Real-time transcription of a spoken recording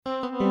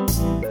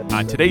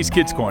On today's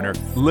Kids Corner,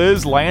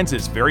 Liz lands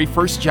his very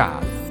first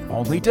job,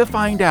 only to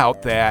find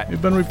out that...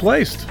 You've been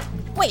replaced.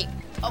 Wait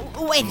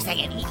a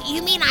second.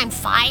 You mean I'm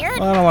fired?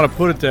 Well, I don't want to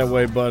put it that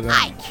way, but...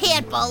 I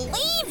can't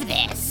believe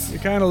this. You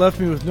kind of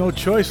left me with no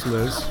choice,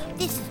 Liz.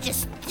 This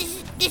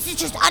is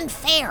just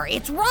unfair.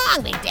 It's wrong,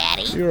 Big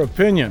Daddy. Your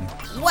opinion.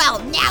 Well,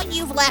 now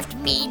you've left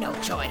me no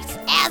choice.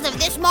 As of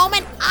this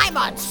moment, I'm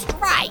on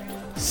strike.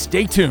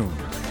 Stay tuned.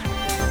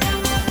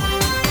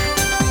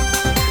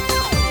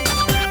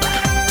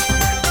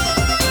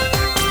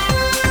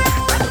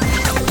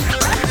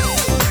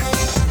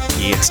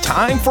 It's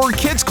time for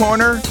Kids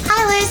Corner.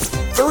 Hi, Liz.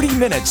 30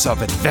 minutes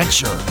of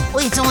adventure.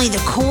 Well, it's only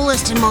the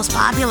coolest and most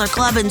popular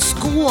club in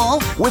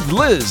school. With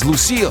Liz,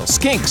 Lucille,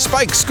 Skink,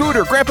 Spike,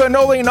 Scooter, Grandpa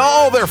Noli, and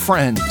all their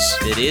friends.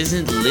 It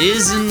isn't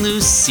Liz and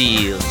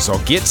Lucille. So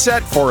get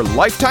set for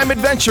lifetime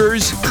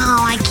adventures.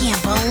 Oh, I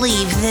can't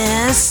believe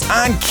this.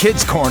 On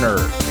Kids Corner.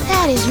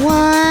 That is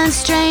one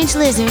strange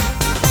lizard.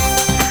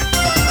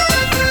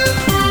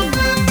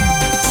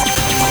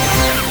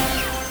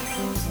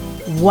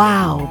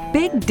 Wow,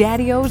 Big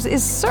Daddy-O's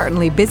is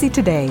certainly busy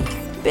today.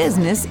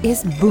 Business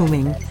is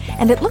booming,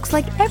 and it looks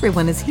like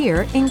everyone is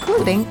here,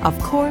 including, of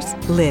course,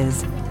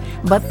 Liz.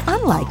 But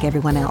unlike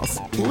everyone else,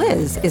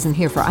 Liz isn't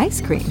here for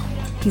ice cream.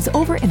 He's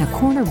over in a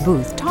corner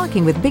booth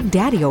talking with Big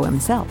Daddy-O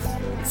himself.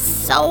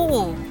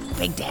 So,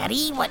 Big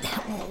Daddy, what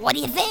do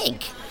you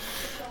think?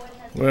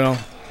 Well,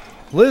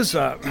 Liz,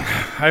 I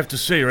have to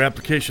say your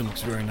application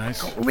looks very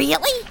nice.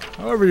 Really?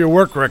 However, your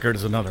work record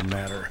is another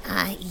matter.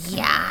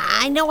 Yeah,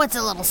 I know it's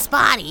a little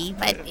spotty,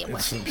 but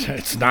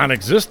It's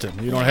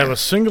non-existent. You don't have a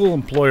single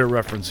employer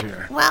reference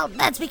here. Well,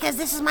 that's because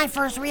this is my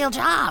first real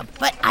job.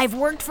 But I've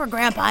worked for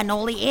Grandpa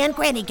Noli and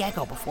Granny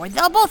Gecko before.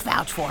 They'll both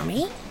vouch for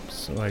me.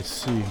 So I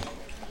see.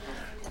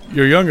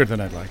 You're younger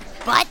than I'd like.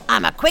 But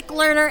I'm a quick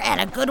learner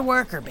and a good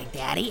worker, Big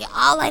Daddy.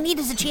 All I need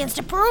is a chance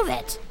to prove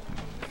it.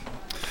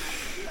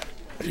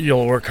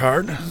 You'll work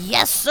hard?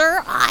 Yes,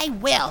 sir, I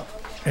will.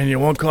 And you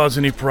won't cause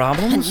any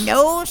problems?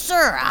 No,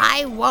 sir,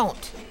 I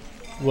won't.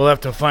 We'll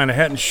have to find a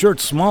hat and shirt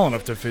small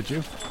enough to fit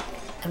you.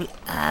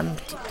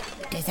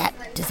 Does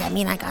that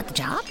mean I got the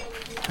job?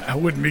 I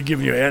wouldn't be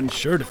giving you a hat and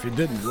shirt if you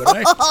didn't, would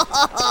I?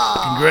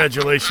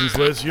 Congratulations,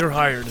 Liz. You're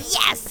hired.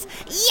 Yes,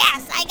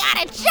 I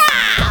got a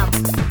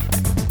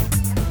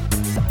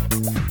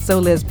job! So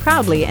Liz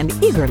proudly and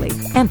eagerly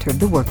entered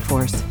the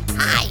workforce.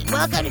 Hi,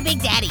 welcome to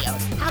Big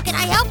Daddy-O's. How can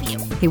I help you?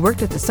 He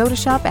worked at the soda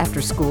shop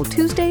after school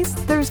Tuesdays,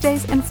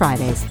 Thursdays, and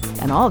Fridays,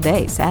 and all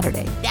day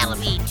Saturday. That'll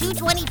be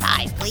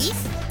 $2.25, please.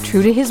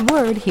 True to his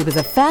word, he was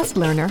a fast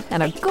learner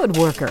and a good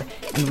worker,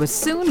 and was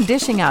soon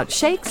dishing out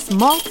shakes,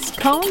 malts,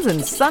 cones,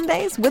 and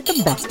sundaes with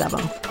the best of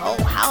them.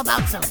 Oh, how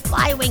about some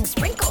fly-wing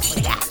sprinkles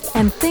with that?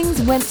 And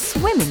things went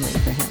swimmingly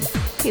for him.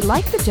 He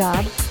liked the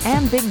job,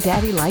 and Big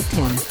Daddy liked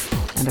him.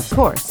 And of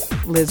course,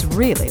 Liz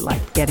really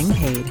liked getting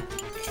paid.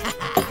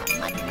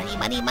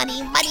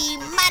 Money.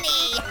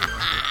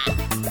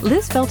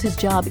 Liz felt his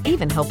job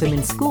even helped him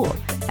in school,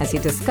 as he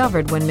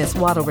discovered when Miss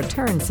Waddle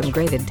returned some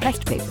graded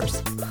test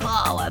papers.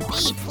 Oh, a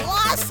B+?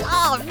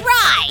 All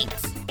right!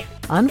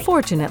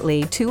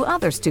 Unfortunately, 2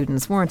 other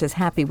students weren't as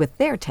happy with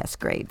their test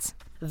grades.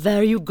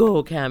 There you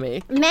go,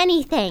 Cammie.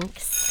 Many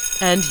thanks.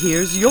 And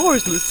here's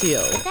yours,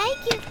 Lucille. Thank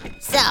you.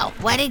 So,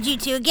 what did you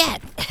two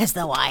get? As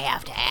though I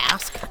have to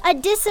ask. A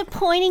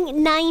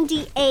disappointing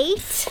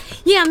 98.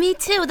 Yeah, me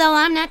too, though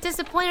I'm not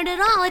disappointed at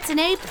all. It's an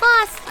A+.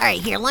 All right,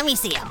 here, let me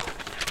see them.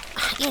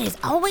 It is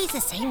always the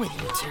same with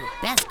you two.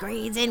 Best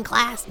grades in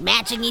class,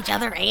 matching each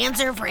other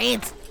answer for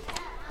answer.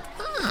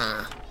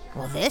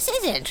 Well, this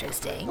is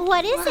interesting.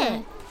 What is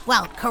it?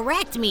 Well,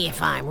 correct me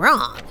if I'm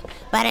wrong,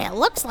 but it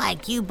looks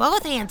like you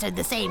both answered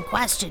the same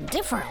question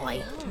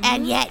differently,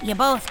 and yet you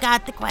both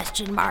got the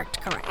question marked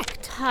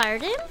correct.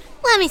 Pardon?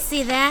 Let me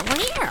see that.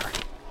 Where?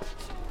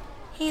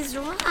 He's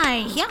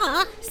right.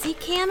 Yeah. See,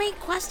 Cammie,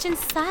 question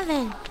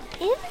 7.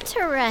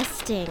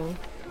 Interesting.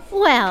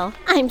 Well,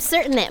 I'm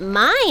certain that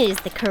mine is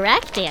the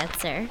correct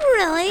answer.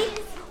 Really?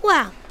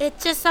 Well, it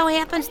just so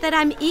happens that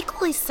I'm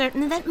equally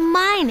certain that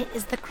mine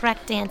is the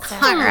correct answer.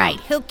 All right,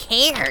 who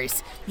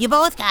cares? You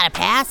both got a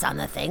pass on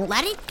the thing.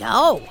 Let it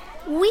go.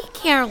 We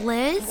care,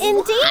 Liz.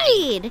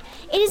 Indeed.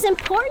 It is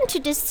important to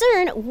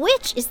discern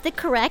which is the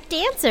correct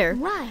answer.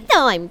 Right.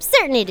 Though I'm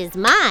certain it is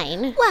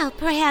mine. Well,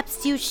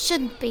 perhaps you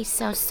shouldn't be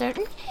so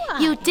certain. Why?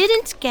 You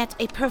didn't get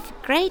a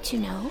perfect grade, you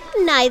know.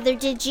 Neither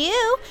did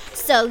you.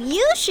 So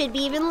you should be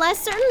even less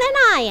certain than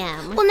I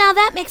am. Well, now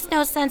that makes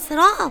no sense at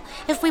all.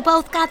 If we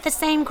both got the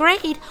same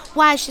grade,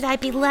 why should I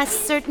be less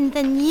certain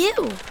than you?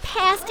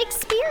 Past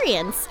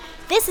experience.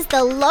 This is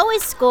the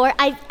lowest score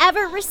I've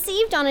ever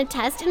received on a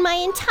test in my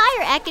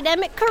entire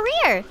academic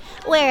career,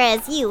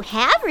 whereas you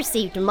have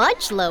received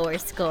much lower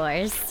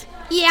scores.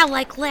 Yeah,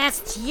 like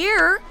last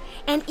year.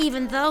 And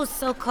even those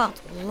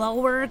so-called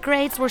lower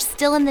grades were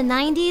still in the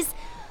 90s.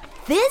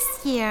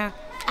 This year,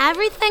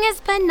 everything has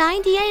been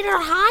 98 or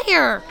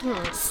higher.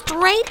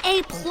 Straight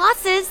A+.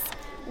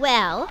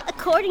 Well,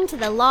 according to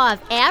the law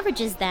of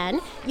averages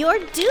then, you're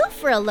due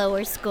for a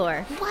lower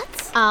score.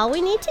 What? All we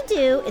need to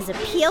do is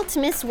appeal to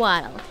Miss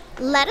Waddle.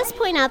 Let us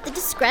point out the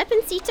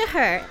discrepancy to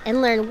her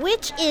and learn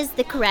which is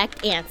the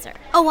correct answer.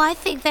 Oh, I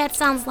think that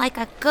sounds like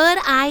a good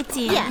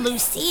idea. Yes.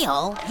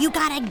 Lucille, you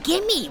got a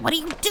gimme. What are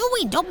you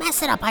doing? Don't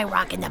mess it up by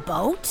rocking the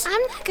boat.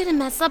 I'm not gonna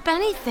mess up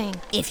anything.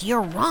 If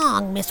you're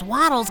wrong, Miss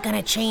Waddle's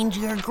gonna change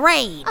your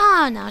grade.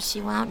 Oh, no,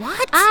 she won't.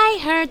 What? I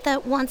heard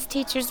that once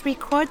teachers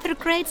record their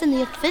grades in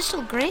the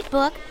official grade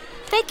book,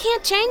 they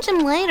can't change them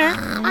later.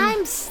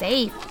 I'm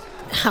safe.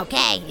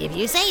 Okay, if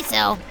you say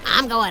so.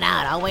 I'm going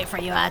out. I'll wait for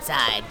you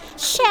outside.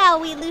 Shall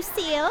we,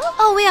 Lucille?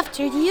 Oh,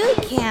 after you,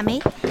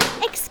 Cammy.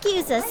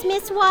 Excuse us,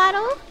 Miss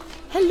Waddle.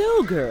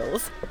 Hello,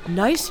 girls.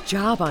 Nice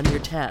job on your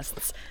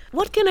tests.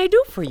 What can I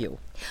do for you?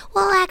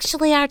 Well,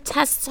 actually, our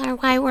tests are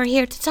why we're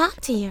here to talk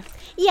to you.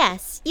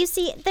 Yes, you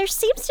see, there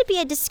seems to be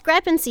a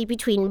discrepancy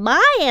between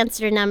my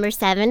answer to number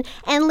 7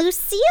 and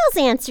Lucille's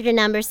answer to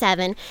number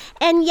 7,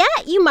 and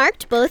yet you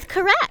marked both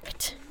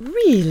correct.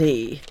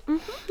 Really?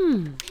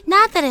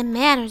 Not that it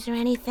matters or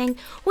anything.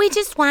 We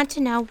just want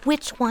to know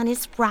which one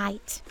is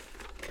right.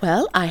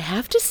 Well, I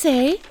have to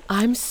say,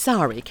 I'm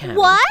sorry, Cammy.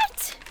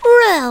 What?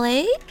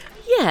 Really?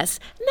 Yes,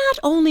 not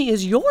only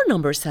is your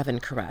number 7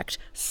 correct,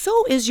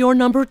 so is your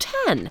number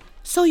 10.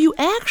 So you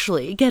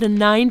actually get a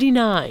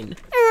 99.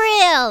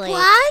 Really?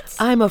 What?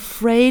 I'm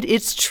afraid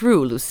it's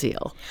true,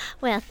 Lucille.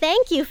 Well,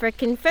 thank you for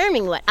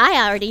confirming what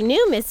I already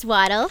knew, Miss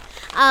Waddle.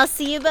 I'll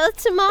see you both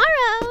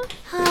tomorrow.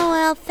 Oh,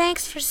 well,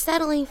 thanks for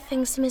settling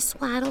things, Miss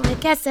Waddle. I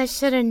guess I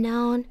should have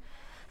known.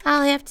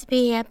 I'll have to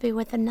be happy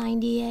with a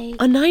 98.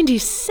 A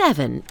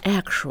 97,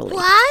 actually.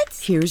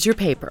 What? Here's your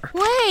paper.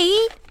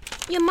 Wait,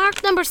 you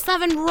marked number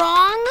 7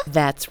 wrong?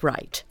 That's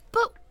right.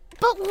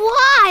 But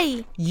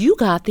why? You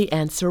got the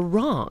answer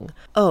wrong.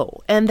 Oh,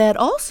 and that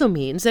also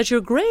means that your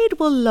grade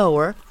will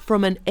lower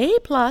from an A+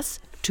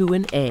 to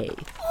an A.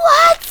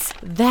 What?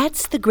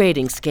 That's the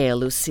grading scale,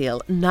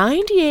 Lucille.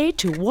 98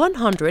 to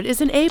 100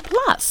 is an A+.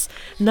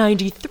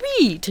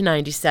 93 to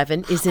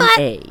 97 is an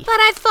A. But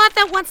I thought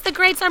that once the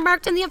grades are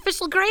marked in the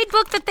official grade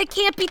book that they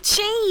can't be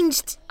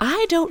changed.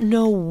 I don't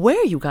know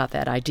where you got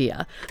that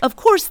idea. Of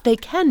course, they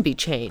can be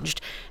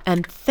changed.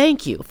 And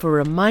thank you for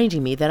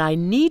reminding me that I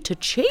need to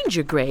change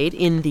your grade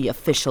in the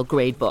official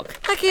grade book.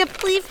 I can't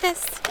believe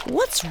this.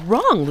 What's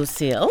wrong,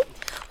 Lucille?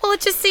 Well,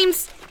 it just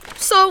seems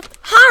so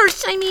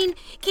harsh. I mean,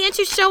 can't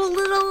you show a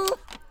little,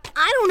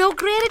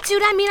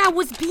 gratitude? I mean, I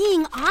was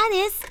being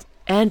honest.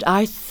 And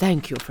I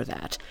thank you for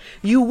that.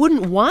 You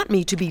wouldn't want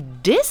me to be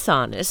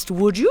dishonest,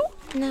 would you?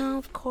 No,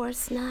 of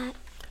course not.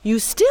 You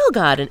still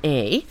got an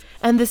A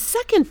and the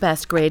second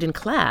best grade in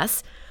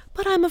class,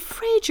 but I'm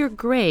afraid your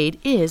grade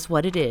is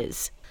what it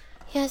is.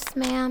 Yes,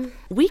 ma'am.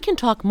 We can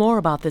talk more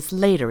about this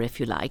later if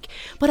you like,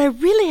 but I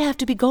really have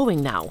to be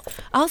going now.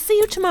 I'll see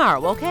you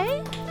tomorrow,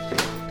 okay?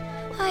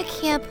 I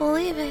can't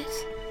believe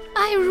it.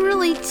 I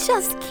really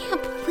just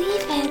can't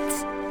believe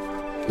it.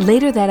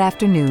 Later that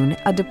afternoon,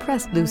 a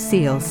depressed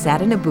Lucille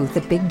sat in a booth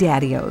at Big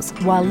Daddy-O's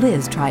while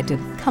Liz tried to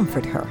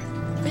comfort her.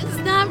 It's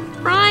not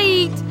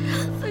right.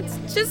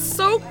 It's just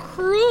so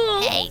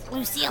cruel. Hey,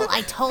 Lucille,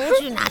 I told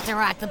you not to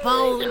rock the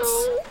boat.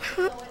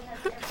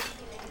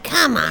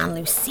 Come on,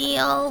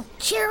 Lucille.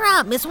 Cheer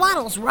up. Miss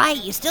Waddle's right.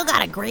 You still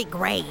got a great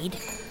grade.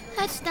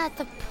 That's not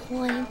the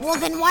point. Well,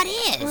 then what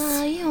is?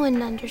 Well, you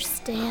wouldn't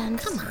understand.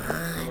 Come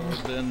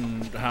on.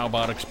 Then how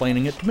about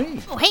explaining it to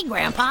me? Oh, hey,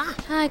 Grandpa.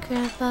 Hi,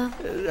 Grandpa.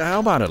 How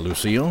about it,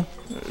 Lucille?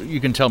 You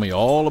can tell me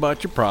all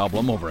about your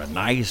problem over a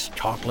nice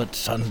chocolate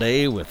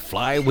sundae with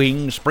fly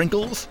wing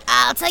sprinkles?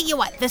 I'll tell you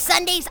what. The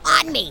Sunday's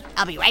on me.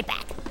 I'll be right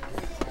back.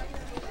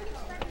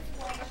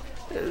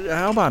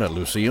 How about it,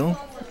 Lucille?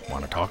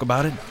 Want to talk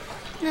about it?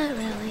 Not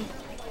really.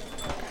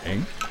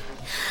 Okay.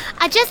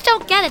 I just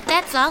don't get it,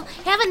 that's all.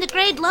 Having the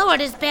grade lowered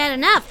is bad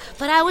enough,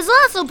 but I was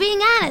also being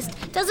honest.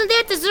 Doesn't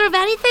that deserve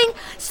anything?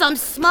 Some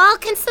small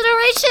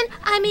consideration?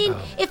 I mean,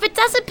 if it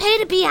doesn't pay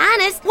to be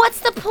honest,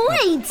 what's the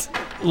point?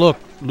 Look,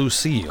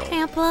 Lucille.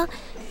 Grandpa,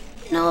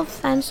 no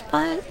offense,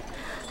 but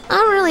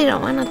I really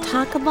don't want to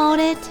talk about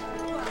it.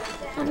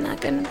 I'm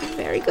not going to be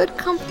very good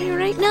company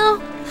right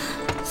now,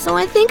 so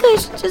I think I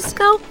should just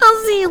go.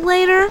 I'll see you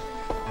later.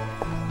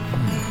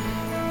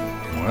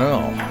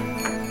 Well,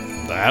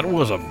 that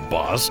was a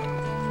bust.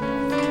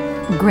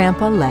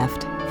 Grandpa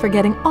left,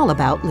 forgetting all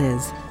about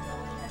Liz.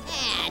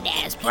 And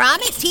as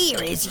promised,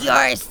 here is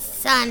your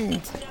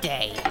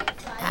Sunday.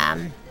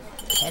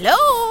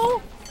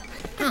 Hello?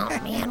 Oh,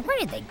 man, where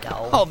did they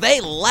go? Oh,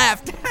 they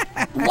left.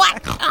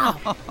 What?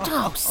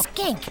 Oh,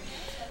 skink.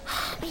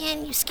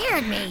 Man, you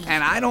scared me.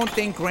 And I don't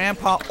think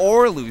Grandpa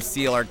or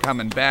Lucille are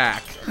coming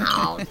back.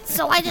 Oh,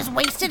 so I just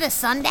wasted a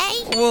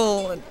Sunday?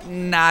 Well,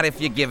 not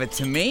if you give it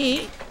to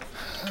me.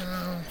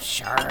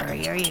 Sure,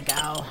 here you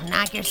go.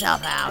 Knock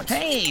yourself out.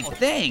 Hey,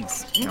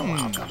 thanks. You're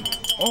welcome.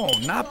 Oh,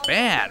 not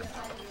bad.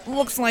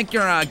 Looks like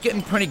you're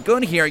getting pretty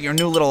good here at your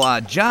new little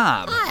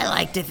job. I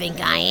like to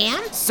think I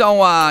am.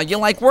 So, you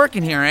like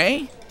working here,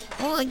 eh?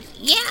 Well,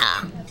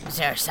 yeah. Is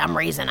there some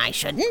reason I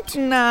shouldn't?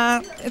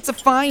 Nah, it's a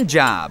fine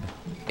job.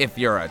 If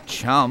you're a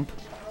chump.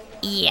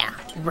 Yeah,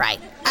 right.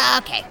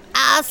 Okay,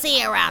 I'll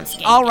see you around,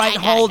 Skink. All right, I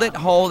gotta hold go. it,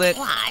 hold it.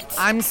 What?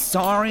 I'm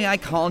sorry I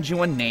called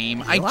you a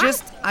name. I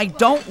What?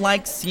 don't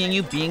like seeing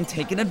you being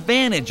taken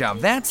advantage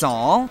of, that's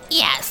all.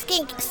 Yeah,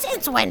 Skink,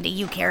 since when do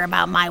you care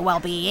about my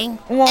well-being?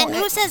 Well, and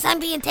who says I'm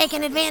being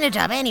taken advantage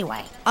of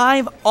anyway?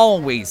 I've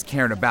always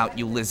cared about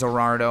you,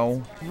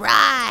 Lizarardo.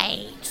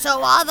 Right.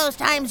 So all those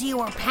times you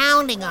were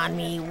pounding on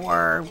me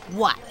were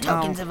what?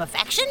 Tokens of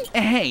affection?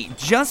 Hey,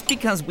 just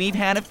because we've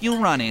had a few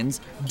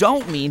run-ins,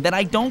 don't mean that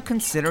I don't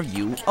consider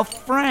you a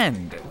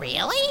friend.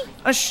 Really?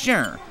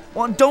 Sure.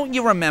 Well, don't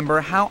you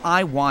remember how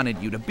I wanted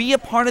you to be a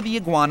part of the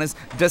Iguanas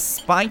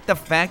despite the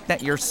fact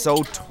that you're so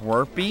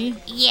twerpy?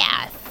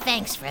 Yeah,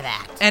 thanks for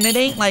that. And it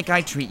ain't like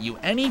I treat you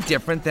any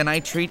different than I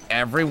treat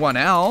everyone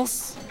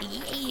else.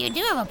 You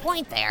do have a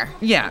point there.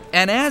 Yeah,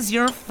 and as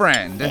your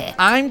friend,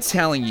 I'm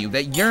telling you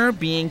that you're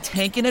being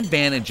taken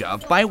advantage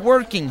of by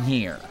working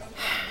here.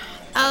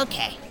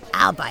 Okay,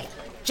 I'll bite.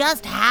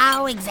 Just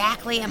how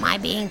exactly am I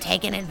being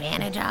taken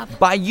advantage of?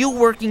 By you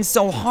working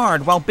so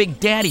hard while Big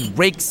Daddy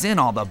rakes in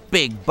all the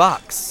big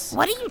bucks.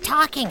 What are you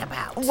talking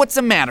about? What's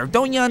the matter?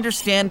 Don't you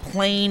understand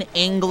plain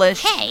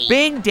English? Hey!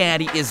 Big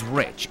Daddy is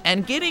rich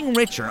and getting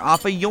richer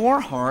off of your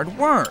hard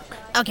work.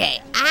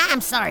 Okay, I'm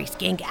sorry,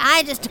 Skink.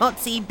 I just don't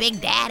see Big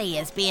Daddy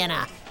as being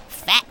a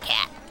fat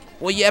cat.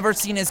 Well, you ever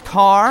seen his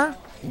car?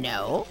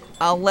 No.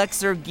 A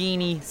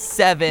Lamborghini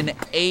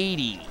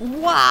 780.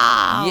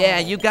 Wow. Yeah,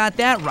 you got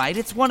that right.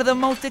 It's one of the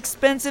most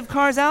expensive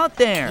cars out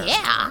there.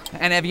 Yeah.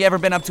 And have you ever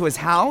been up to his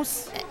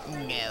house?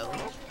 No.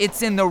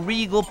 It's in the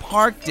Regal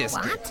Park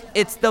District. What?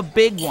 It's the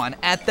big one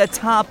at the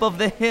top of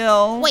the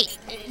hill. Wait,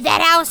 that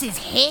house is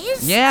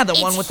his? Yeah, the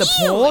It's one with the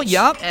huge. pool.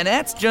 Yup, and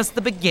that's just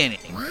the beginning.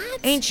 What?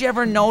 Ain't you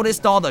ever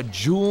noticed all the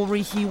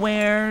jewelry he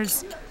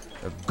wears?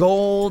 The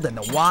gold and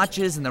the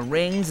watches and the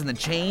rings and the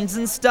chains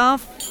and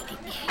stuff?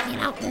 You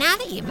know, now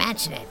that you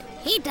mention it,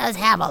 he does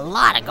have a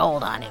lot of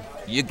gold on him.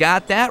 You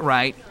got that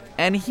right.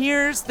 And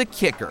here's the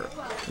kicker.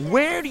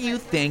 Where do you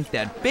think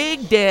that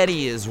Big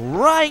Daddy is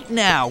right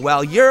now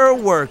while you're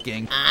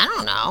working? I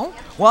don't know.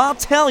 Well, I'll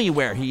tell you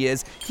where he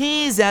is.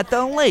 He's at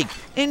the lake,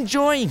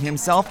 enjoying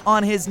himself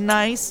on his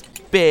nice,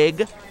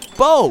 big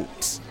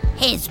boat.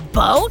 His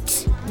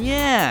boat?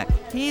 Yeah,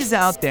 he's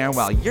out there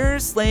while you're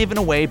slaving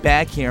away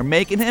back here,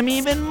 making him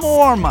even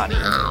more money.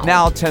 Oh.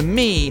 Now, to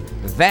me,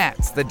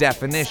 that's the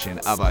definition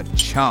of a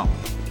chump.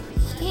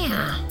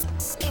 Yeah.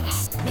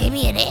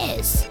 Maybe it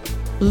is.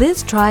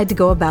 Liz tried to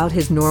go about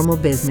his normal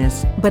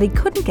business, but he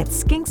couldn't get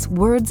Skink's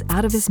words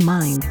out of his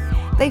mind.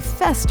 They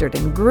festered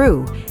and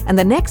grew, and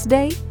the next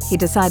day, he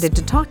decided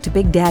to talk to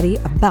Big Daddy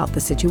about the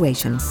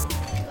situation.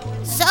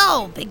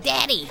 So, Big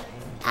Daddy,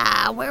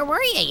 where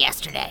were you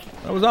yesterday?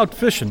 I was out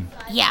fishing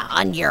Yeah,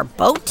 on your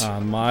boat?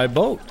 on my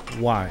boat.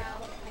 Why?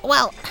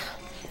 Well,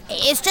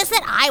 it's just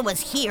that I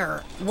was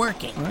here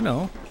working I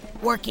know.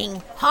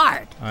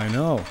 hard I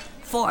know.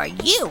 for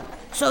you,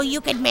 so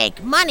you could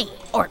make money,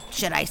 or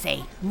should I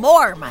say,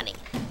 more money.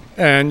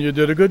 And you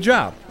did a good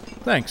job.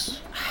 Thanks.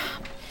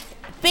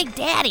 Big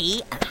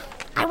Daddy,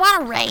 I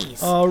want a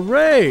raise. A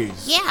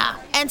raise. Yeah,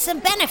 and some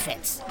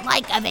benefits,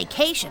 like a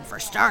vacation for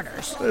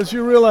starters. As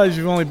you realize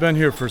you've only been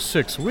here for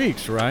 6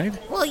 weeks, right?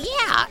 Well,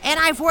 yeah, and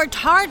I've worked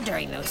hard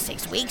during those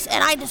 6 weeks,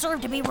 and I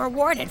deserve to be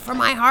rewarded for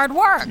my hard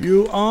work.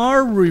 You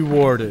are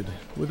rewarded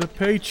with a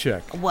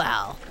paycheck.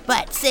 Well,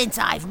 but since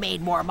I've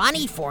made more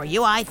money for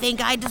you, I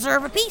think I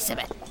deserve a piece of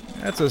it.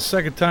 That's the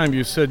second time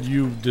you said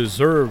you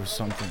deserve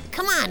something.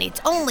 Come on,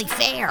 it's only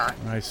fair.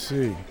 I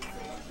see.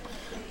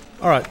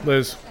 All right,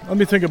 Liz, let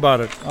me think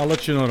about it. I'll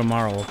let you know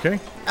tomorrow, okay?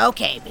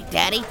 Okay, Big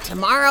Daddy,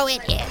 tomorrow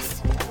it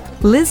is.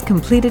 Liz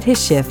completed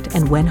his shift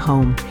and went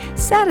home,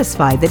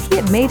 satisfied that he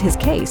had made his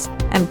case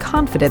and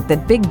confident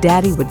that Big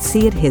Daddy would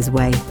see it his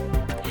way.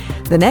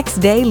 The next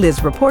day,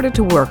 Liz reported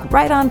to work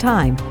right on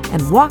time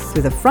and walked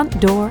through the front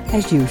door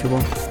as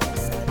usual.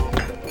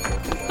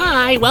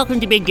 Hi, welcome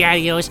to Big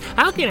Daddy-O's.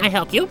 How can I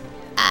help you?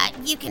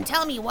 You can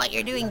tell me what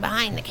you're doing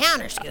behind the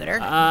counter, Scooter.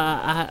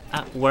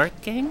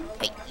 Working?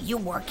 Wait, you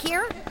work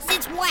here?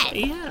 Since when?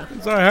 Yeah.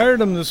 So I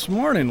hired him this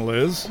morning,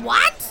 Liz.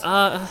 What?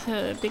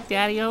 Big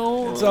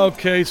Daddy-O. It's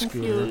okay, Scooter.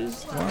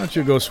 confused. Why don't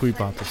you go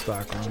sweep out the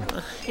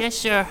stockroom? Yes,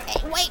 sir.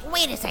 Hey,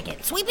 wait a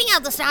second. Sweeping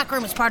out the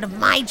stockroom is part of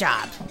my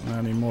job. Not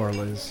anymore,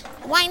 Liz.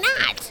 Why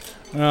not?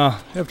 Well,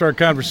 after our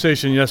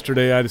conversation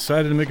yesterday, I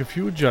decided to make a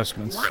few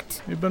adjustments.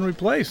 What? You've been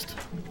replaced.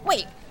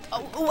 Wait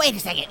a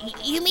second.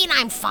 You mean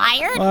I'm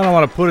fired? Well, I don't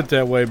want to put it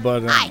that way,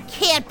 but I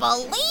can't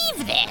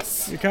believe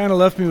this. you kind of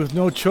left me with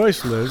no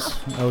choice, Liz.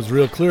 I was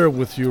real clear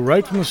with you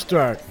right from the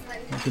start.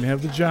 You can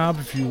have the job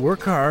if you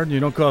work hard and you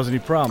don't cause any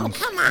problems.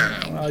 Come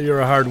on. Well,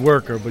 you're a hard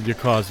worker, but you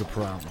caused a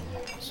problem.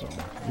 So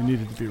you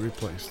needed to be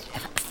replaced.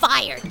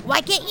 Fired.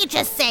 Why can't you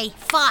just say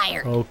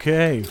fired?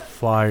 Okay,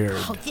 fired.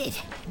 Oh,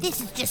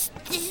 this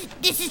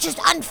is just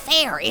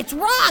unfair. It's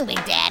wrong,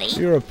 Big Daddy.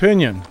 Your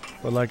opinion.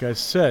 But like I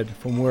said,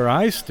 from where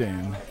I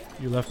stand,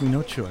 you left me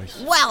no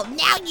choice. Well,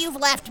 now you've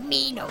left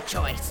me no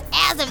choice.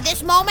 As of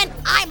this moment,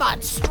 I'm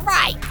on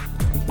strike.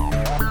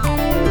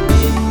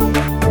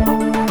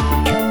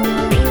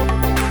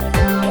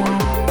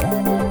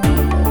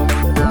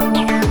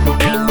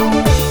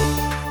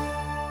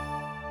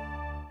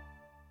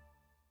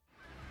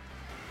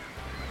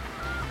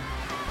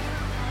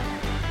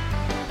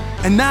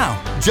 And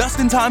now, just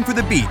in time for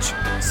the beach,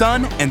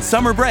 sun, and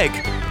summer break,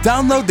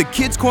 download the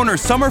Kids Corner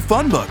Summer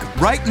Fun Book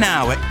right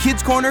now at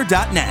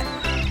kidscorner.net.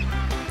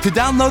 To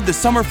download the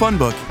Summer Fun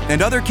Book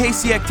and other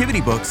KC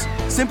activity books,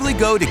 simply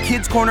go to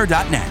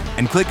kidscorner.net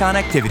and click on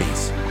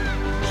Activities.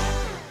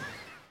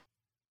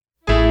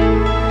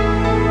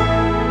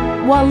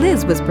 While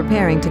Liz was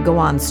preparing to go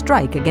on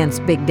strike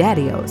against Big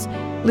Daddy-O's,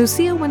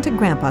 Lucille went to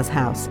Grandpa's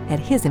house at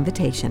his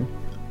invitation.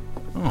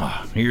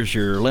 Oh, here's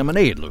your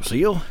lemonade,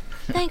 Lucille.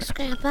 Thanks,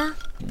 Grandpa.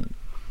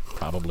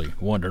 Probably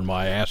wondering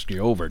why I asked you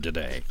over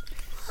today.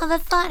 Well, the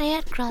thought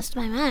had crossed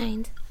my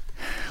mind.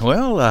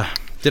 Well,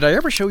 did I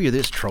ever show you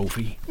this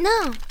trophy?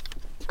 No.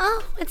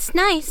 Oh, it's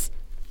nice.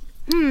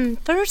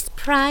 First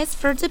prize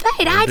for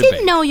debate. I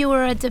didn't know you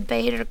were a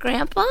debater,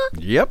 Grandpa.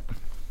 Yep,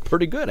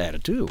 pretty good at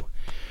it, too.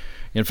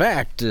 In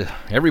fact,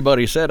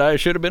 everybody said I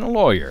should have been a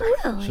lawyer.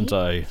 Really? Since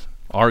I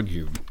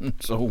argued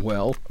so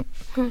well.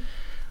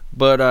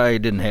 But I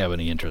didn't have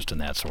any interest in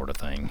that sort of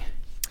thing.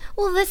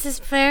 Well, this is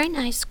very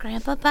nice,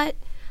 Grandpa, but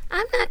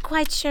I'm not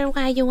quite sure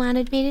why you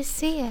wanted me to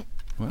see it.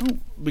 Well,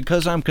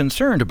 because I'm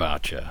concerned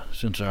about you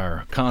since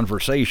our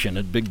conversation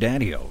at Big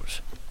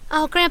Daddy-O's.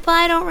 Oh, Grandpa,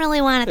 I don't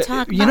really want to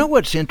talk about... You know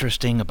what's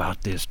interesting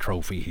about this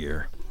trophy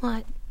here?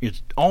 What?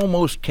 It's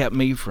almost kept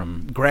me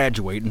from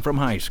graduating from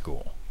high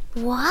school.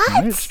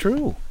 What? It's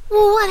true.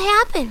 Well, what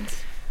happened?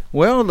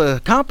 Well,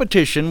 the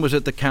competition was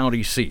at the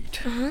county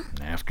seat. Uh-huh.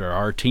 After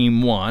our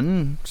team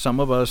won, some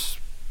of us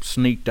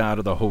sneaked out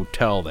of the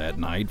hotel that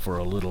night for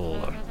a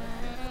little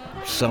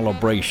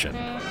celebration.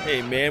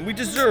 Hey, man, we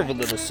deserve a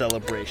little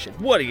celebration.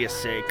 What do you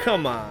say?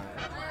 Come on.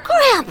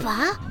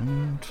 Grandpa?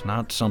 It's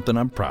not something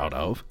I'm proud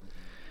of.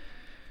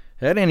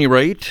 At any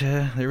rate,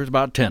 there was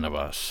about 10 of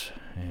us.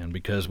 And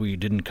because we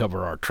didn't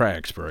cover our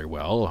tracks very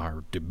well,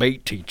 our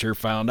debate teacher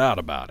found out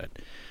about it.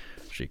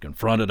 She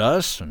confronted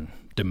us and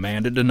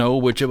demanded to know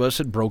which of us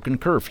had broken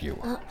curfew.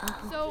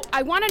 So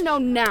I want to know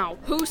now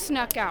who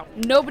snuck out.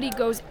 Nobody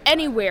goes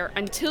anywhere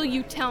until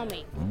you tell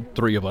me.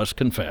 3 of us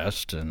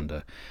confessed,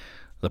 and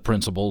the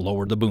principal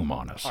lowered the boom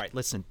on us. All right,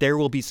 listen, there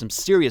will be some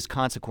serious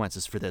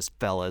consequences for this,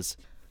 fellas.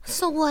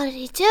 So what did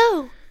he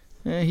do?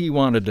 He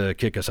wanted to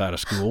kick us out of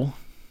school,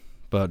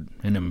 but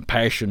an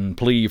impassioned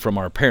plea from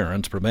our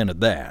parents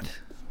prevented that.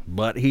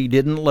 But he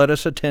didn't let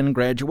us attend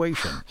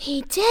graduation.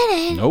 He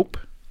didn't? Nope.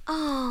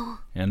 Oh.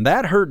 And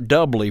that hurt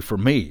doubly for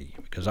me,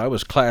 because I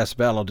was class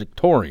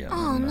valedictorian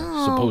and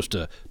supposed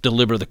to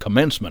deliver the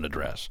commencement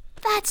address.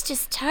 That's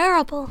just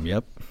terrible.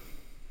 Yep.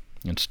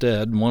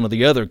 Instead, one of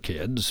the other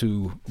kids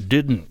who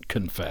didn't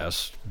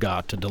confess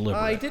got to deliver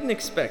I it. didn't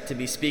expect to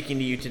be speaking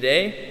to you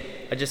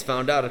today. I just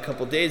found out a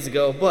couple days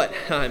ago, but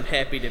I'm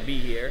happy to be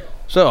here.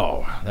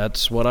 So,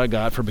 that's what I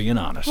got for being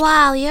honest.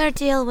 Wow, your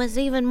deal was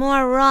even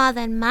more raw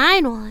than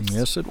mine was.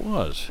 Yes, it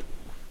was.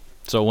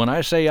 So when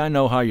I say I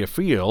know how you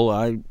feel,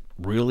 I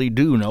really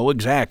do know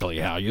exactly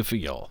how you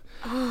feel.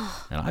 And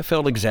I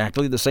felt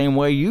exactly the same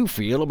way you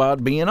feel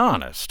about being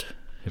honest.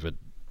 If it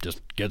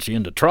just gets you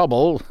into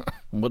trouble,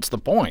 what's the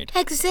point?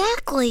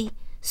 Exactly.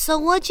 So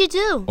what'd you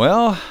do?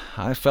 Well,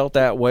 I felt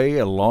that way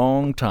a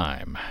long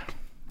time.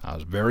 I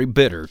was very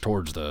bitter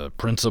towards the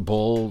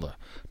principal, the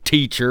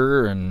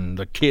teacher, and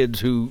the kids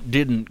who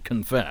didn't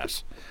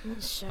confess.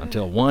 Sure.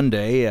 Until one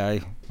day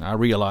I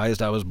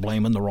realized I was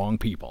blaming the wrong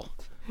people.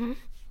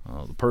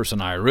 The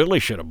person I really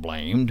should have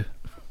blamed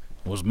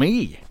was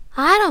me.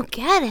 I don't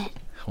get it.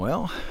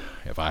 Well,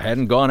 if I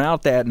hadn't gone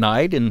out that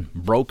night and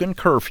broken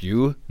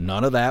curfew,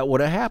 none of that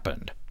would have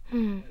happened.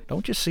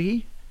 Don't you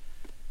see?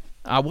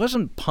 I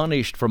wasn't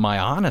punished for my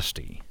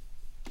honesty.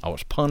 I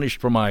was punished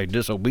for my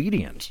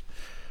disobedience.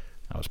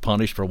 I was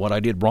punished for what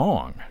I did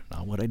wrong,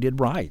 not what I did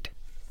right.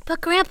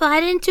 But, Grandpa, I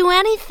didn't do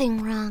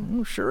anything wrong.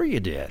 Oh, sure you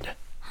did.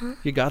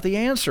 You got the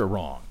answer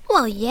wrong.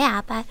 Well,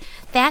 yeah, but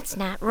that's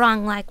not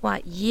wrong like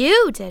what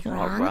you did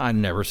wrong. I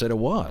never said it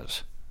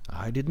was.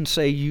 I didn't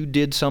say you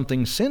did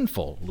something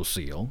sinful,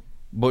 Lucille,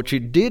 but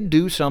you did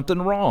do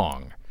something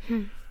wrong.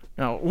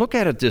 Now, look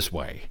at it this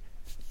way.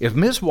 If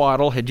Miss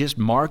Waddle had just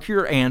marked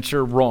your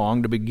answer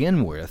wrong to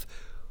begin with,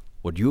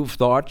 would you have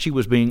thought she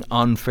was being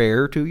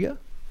unfair to you?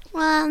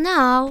 Well,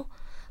 no,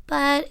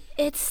 but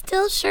it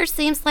still sure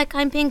seems like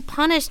I'm being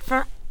punished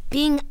for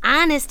being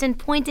honest and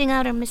pointing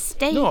out a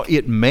mistake. No,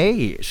 it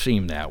may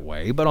seem that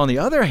way, but on the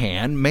other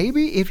hand,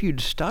 maybe if you'd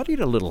studied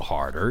a little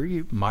harder,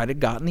 you might have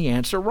gotten the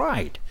answer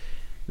right.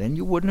 Then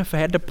you wouldn't have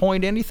had to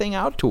point anything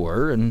out to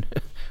her, and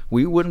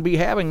we wouldn't be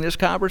having this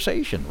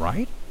conversation,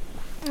 right?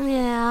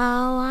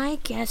 Yeah, I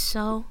guess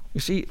so. You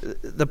see,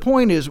 the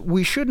point is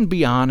we shouldn't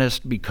be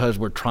honest because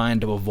we're trying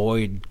to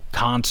avoid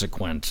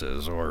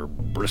consequences or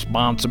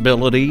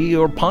responsibility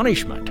or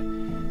punishment.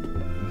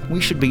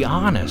 We should be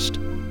honest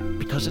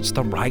because it's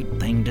the right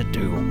thing to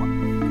do.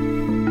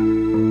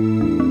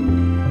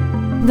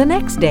 The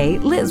next day,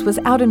 Liz was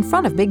out in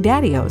front of Big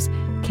Daddy-O's,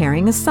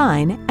 carrying a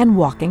sign and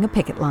walking a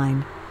picket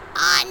line.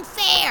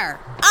 Unfair!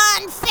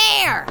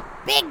 Unfair!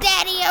 Big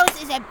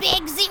Daddy-O's is a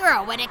big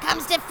zero when it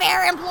comes to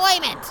fair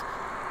employment.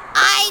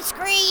 I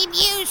scream,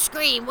 you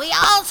scream, we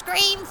all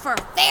scream for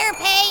fair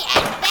pay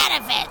and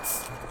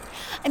benefits.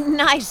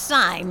 Nice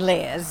sign,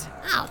 Liz.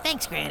 Oh,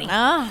 thanks, Granny.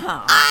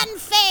 Uh-huh.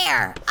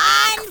 Unfair!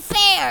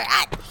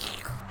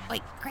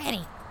 Wait,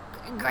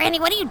 Granny,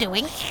 what are you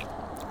doing?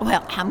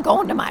 Well, I'm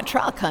going to my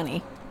truck,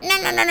 honey.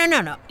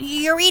 No.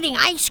 You're eating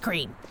ice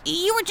cream.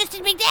 You were just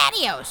in Big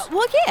Daddy-O's.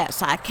 Well,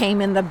 yes, I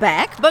came in the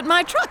back, but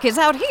my truck is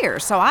out here,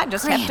 so I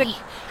just have to...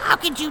 How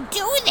could you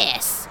do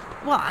this?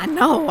 Well, I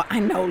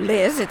know,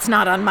 Liz, it's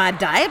not on my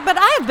diet, but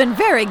I have been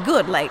very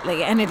good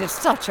lately, and it is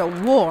such a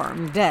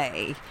warm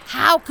day.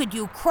 How could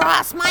you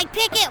cross my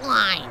picket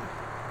line?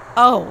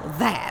 Oh,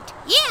 that.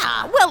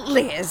 Yeah. Well,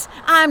 Liz,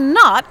 I'm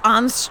not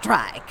on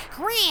strike.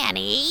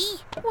 Granny.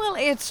 Well,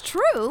 it's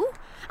true.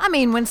 I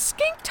mean, when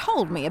Skink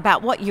told me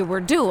about what you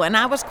were doing,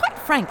 I was quite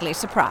frankly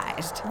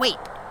surprised. Wait,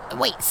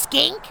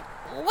 Skink?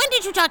 When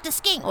did you talk to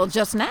Skink? Well,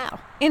 just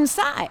now.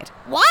 Inside.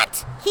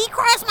 What? He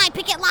crossed my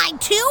picket line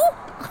too?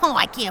 Oh,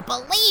 I can't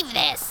believe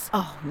this.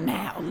 Oh,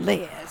 now,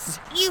 Liz.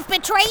 You've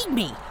betrayed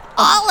me.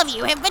 All of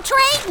you have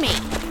betrayed me.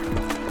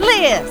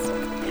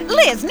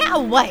 Liz,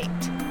 now wait.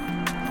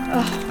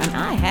 Oh, and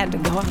I had to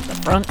go out the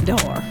front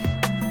door.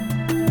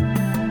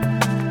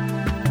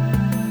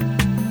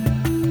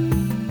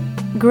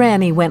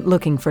 Granny went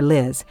looking for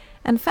Liz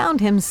and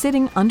found him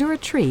sitting under a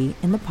tree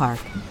in the park.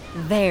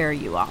 There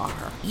you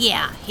are.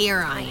 Yeah, here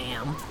I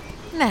am.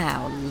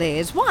 Now,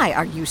 Liz, why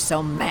are you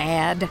so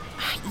mad?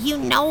 You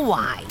know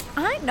why.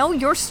 I know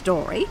your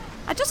story.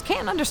 I just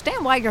can't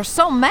understand why you're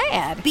so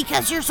mad.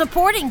 Because you're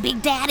supporting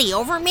Big Daddy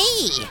over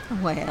me.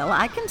 Well,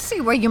 I can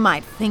see where you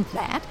might think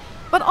that,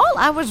 but all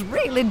I was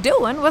really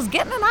doing was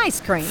getting an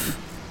ice cream.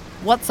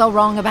 What's so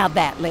wrong about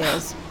that,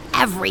 Liz?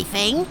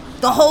 Everything.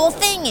 The whole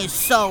thing is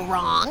so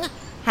wrong.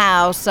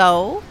 How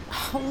so?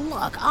 Oh,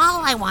 look,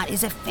 all I want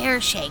is a fair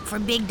shake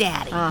from Big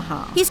Daddy.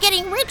 Uh-huh. He's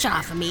getting rich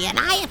off of me, and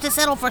I have to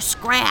settle for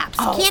scraps.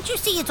 Oh. Can't you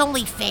see it's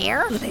only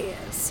fair?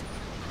 Liz,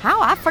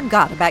 how I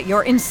forgot about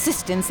your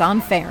insistence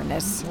on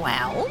fairness.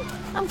 Well?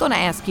 I'm going to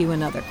ask you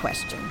another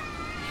question.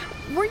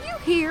 Were you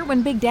here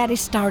when Big Daddy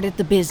started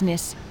the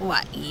business?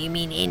 What, you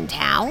mean in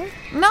town?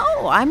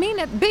 No, I mean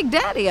at Big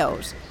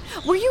Daddy-O's.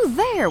 Were you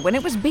there when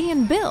it was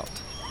being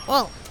built?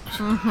 Well,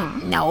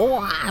 no,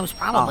 I was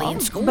probably in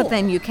school. But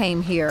then you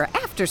came here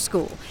after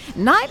school,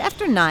 night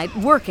after night,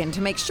 working to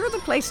make sure the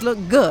place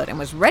looked good and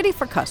was ready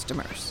for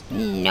customers.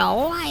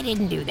 No, I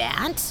didn't do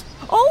that.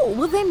 Oh,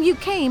 well then you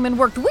came and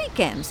worked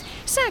weekends,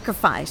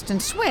 sacrificed and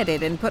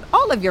sweated and put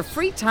all of your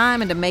free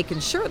time into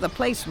making sure the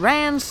place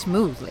ran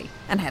smoothly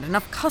and had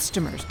enough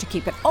customers to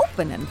keep it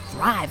open and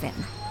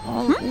thriving.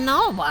 Oh,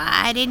 no,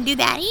 I didn't do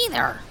that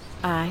either.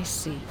 I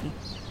see.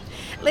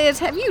 Liz,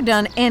 have you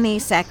done any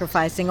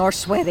sacrificing or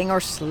sweating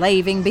or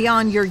slaving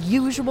beyond your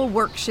usual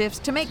work shifts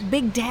to make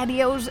Big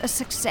Daddy-O's a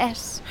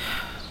success?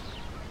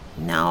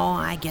 No,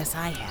 I guess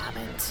I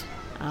haven't.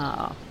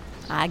 Oh,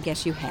 I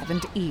guess you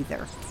haven't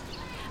either.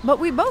 But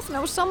we both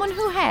know someone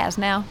who has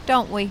now,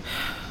 don't we?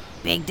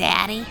 Big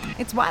Daddy?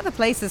 It's why the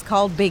place is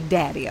called Big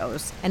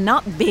Daddy-O's and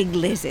not Big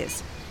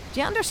Liz's.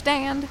 Do you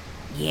understand?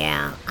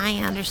 Yeah, I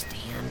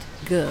understand.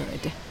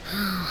 Good.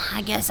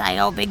 I guess I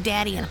owe Big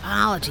Daddy an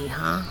apology,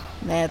 huh?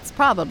 That's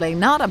probably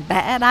not a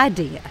bad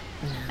idea.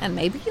 And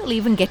maybe you'll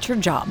even get your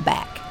job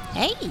back.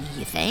 Hey,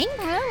 you think?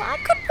 Well, I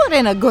could put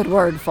in a good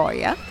word for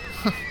you.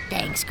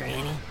 Thanks,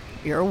 Granny.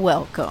 You're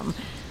welcome.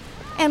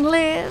 And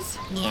Liz?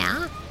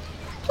 Yeah?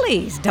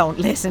 Please don't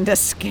listen to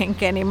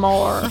Skink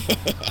anymore.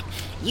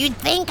 You'd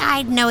think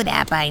I'd know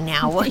that by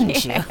now,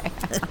 wouldn't you?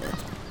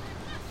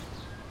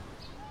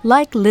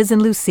 Like Liz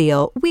and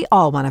Lucille, we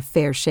all want a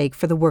fair shake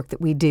for the work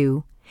that we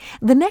do.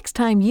 The next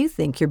time you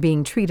think you're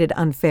being treated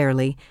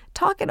unfairly,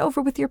 talk it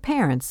over with your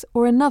parents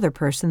or another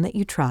person that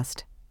you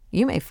trust.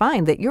 You may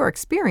find that your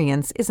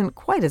experience isn't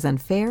quite as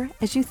unfair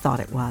as you thought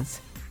it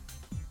was.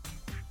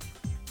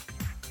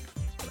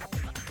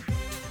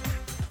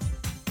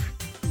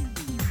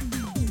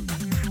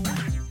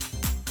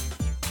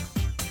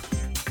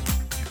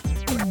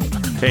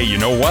 Hey, you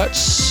know what?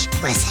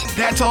 Listen.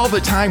 That's all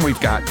the time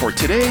we've got for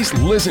today's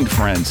Liz and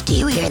Friends. Do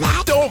you hear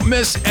that? Don't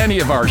miss any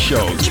of our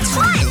shows. It's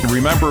fun.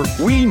 Remember,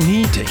 we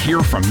need to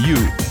hear from you.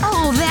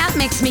 Oh, that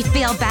makes me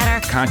feel better.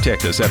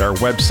 Contact us at our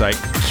website,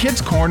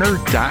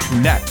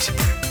 kidscorner.net.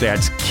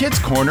 That's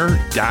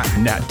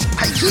kidscorner.net.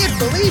 I can't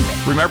believe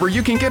it. Remember,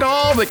 you can get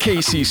all the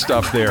KC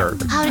stuff there.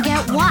 How to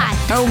get what?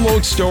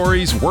 Download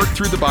stories, work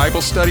through the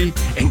Bible study,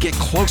 and get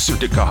closer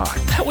to God.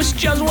 That was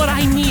just what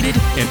I needed.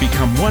 And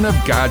become one of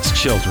God's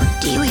children.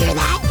 Do you hear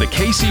that? The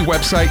KC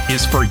website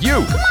is for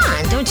you. Come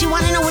on, don't you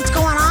want to know what's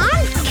going on?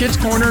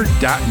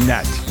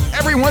 kidscorner.net.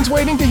 Everyone's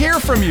waiting to hear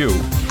from you.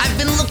 I've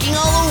been looking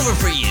all over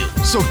for you.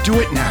 So do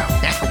it now.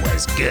 That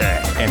was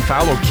good. And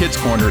follow Kids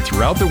Corner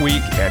throughout the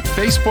week at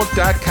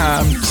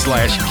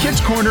facebook.com/Kids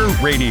Corner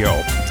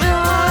Radio.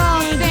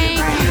 Oh, thank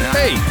you.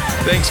 Hey,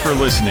 thanks for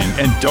listening,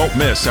 and don't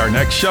miss our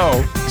next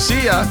show.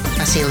 See ya.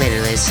 I'll see you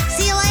later, Liz.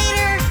 See you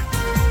later.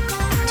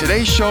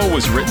 Today's show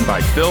was written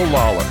by Phil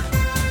Lawler.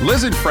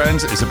 Liz and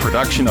Friends is a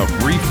production of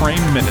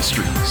Reframe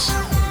Ministries.